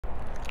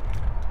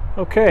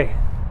Okay,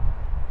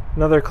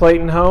 another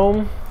Clayton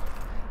home,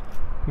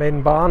 made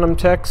in Bonham,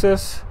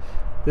 Texas.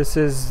 This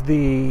is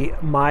the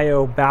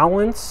Miyo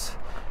Balance.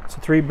 It's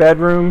a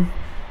 3-bedroom,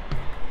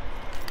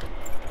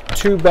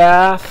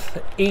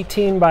 2-bath,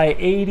 18 by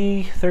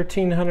 80,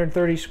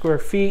 1,330 square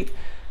feet.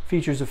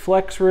 Features a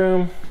flex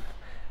room.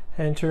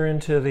 Enter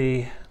into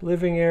the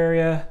living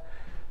area.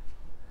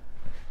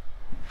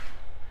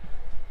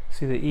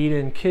 See the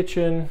eat-in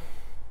kitchen.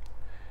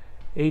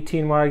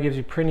 18 wide gives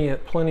you plenty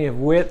of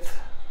width.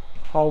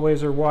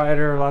 Hallways are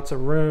wider, lots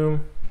of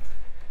room.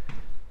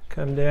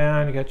 Come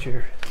down, you got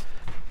your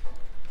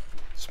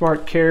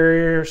smart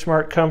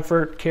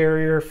comfort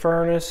carrier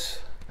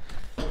furnace.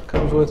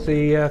 Comes with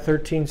the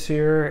 13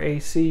 SEER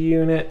AC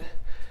unit.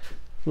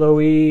 Low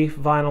E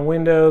vinyl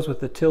windows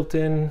with the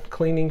tilt-in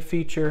cleaning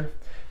feature.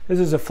 This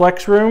is a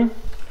flex room.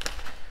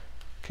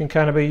 Can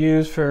kind of be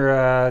used for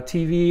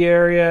TV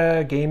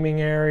area,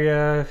 gaming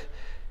area,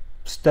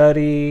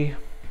 study,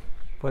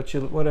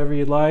 whatever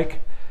you'd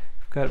like.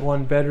 Got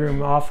one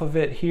bedroom off of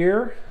it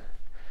here.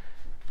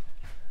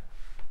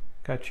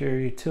 Got your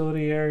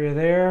utility area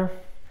there.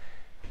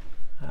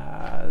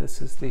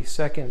 This is the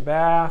second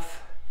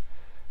bath,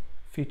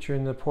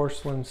 featuring the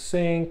porcelain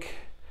sink,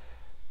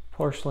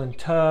 porcelain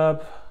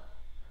tub,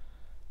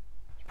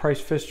 Price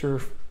Pfister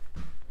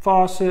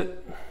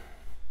faucet.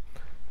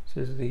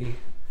 This is the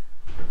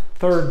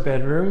third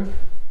bedroom,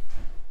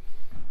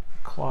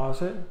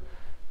 closet.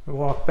 We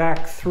walk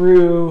back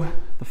through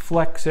the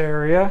flex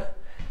area,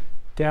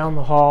 down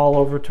the hall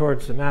over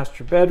towards the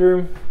master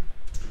bedroom,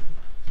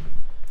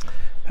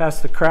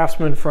 past the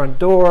Craftsman front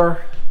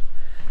door.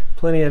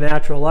 Plenty of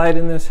natural light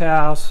in this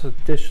house.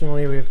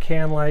 Additionally, we have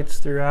can lights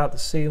throughout the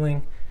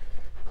ceiling.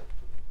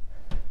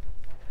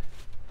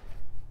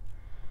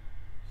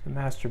 The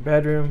master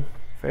bedroom,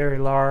 very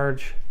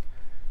large.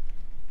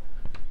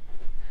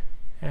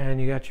 And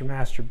you got your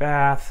master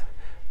bath,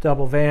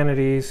 double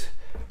vanities,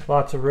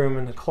 lots of room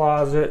in the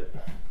closet.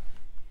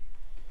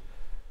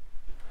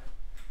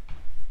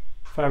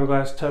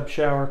 Fiberglass tub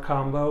shower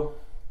combo.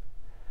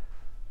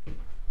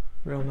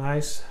 Real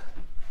nice.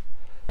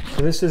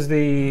 So this is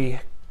the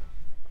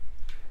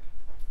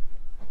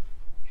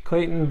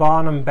Clayton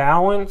Bonham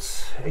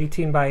Balance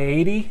 18 by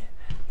 80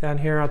 down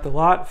here at the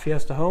lot,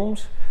 Fiesta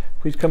Homes.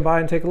 Please come by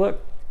and take a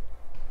look.